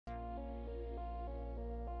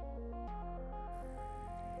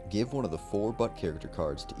Give one of the 4 butt character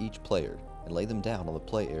cards to each player and lay them down on the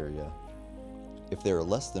play area. If there are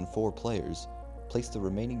less than 4 players, place the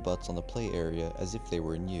remaining butts on the play area as if they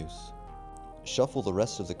were in use. Shuffle the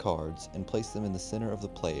rest of the cards and place them in the center of the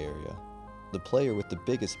play area. The player with the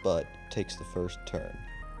biggest butt takes the first turn.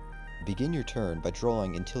 Begin your turn by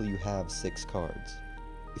drawing until you have 6 cards.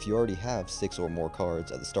 If you already have 6 or more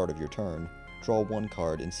cards at the start of your turn, draw 1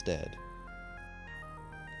 card instead.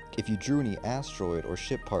 If you drew any asteroid or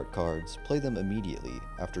ship part cards, play them immediately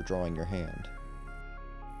after drawing your hand.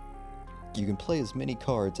 You can play as many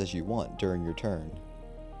cards as you want during your turn.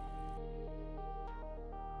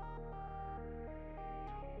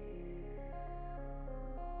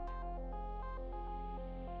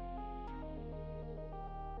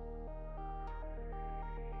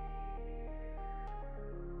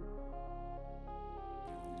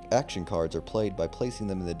 Action cards are played by placing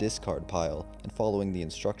them in the discard pile and following the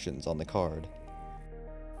instructions on the card.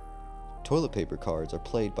 Toilet paper cards are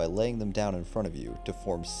played by laying them down in front of you to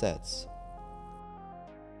form sets.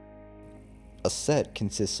 A set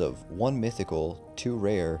consists of 1 mythical, 2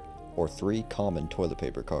 rare, or 3 common toilet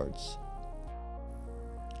paper cards.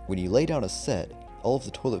 When you lay down a set, all of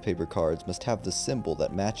the toilet paper cards must have the symbol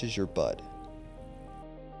that matches your butt.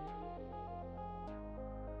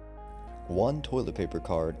 1 toilet paper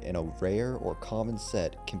card in a rare or common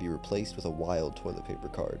set can be replaced with a wild toilet paper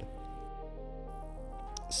card.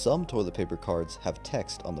 Some toilet paper cards have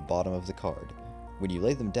text on the bottom of the card. When you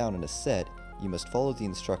lay them down in a set, you must follow the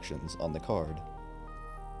instructions on the card.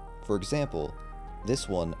 For example, this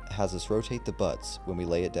one has us rotate the butts when we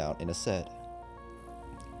lay it down in a set.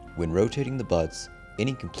 When rotating the butts,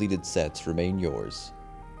 any completed sets remain yours.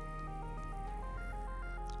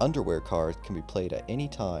 Underwear cards can be played at any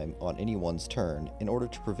time on anyone's turn in order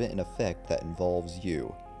to prevent an effect that involves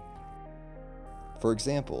you. For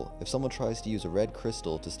example, if someone tries to use a red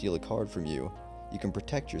crystal to steal a card from you, you can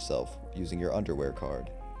protect yourself using your underwear card.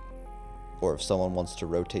 Or if someone wants to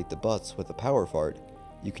rotate the butts with a power fart,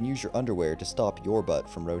 you can use your underwear to stop your butt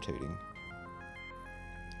from rotating.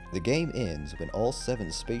 The game ends when all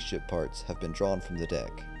 7 spaceship parts have been drawn from the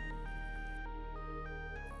deck.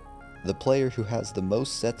 The player who has the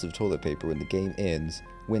most sets of toilet paper when the game ends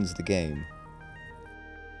wins the game.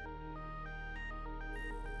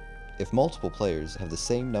 If multiple players have the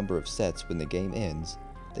same number of sets when the game ends,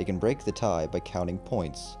 they can break the tie by counting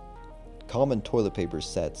points. Common toilet paper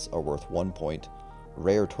sets are worth 1 point,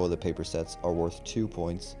 rare toilet paper sets are worth 2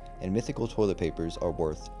 points, and mythical toilet papers are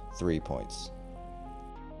worth 3 points.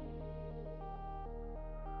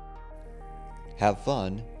 Have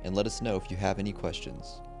fun, and let us know if you have any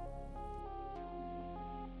questions.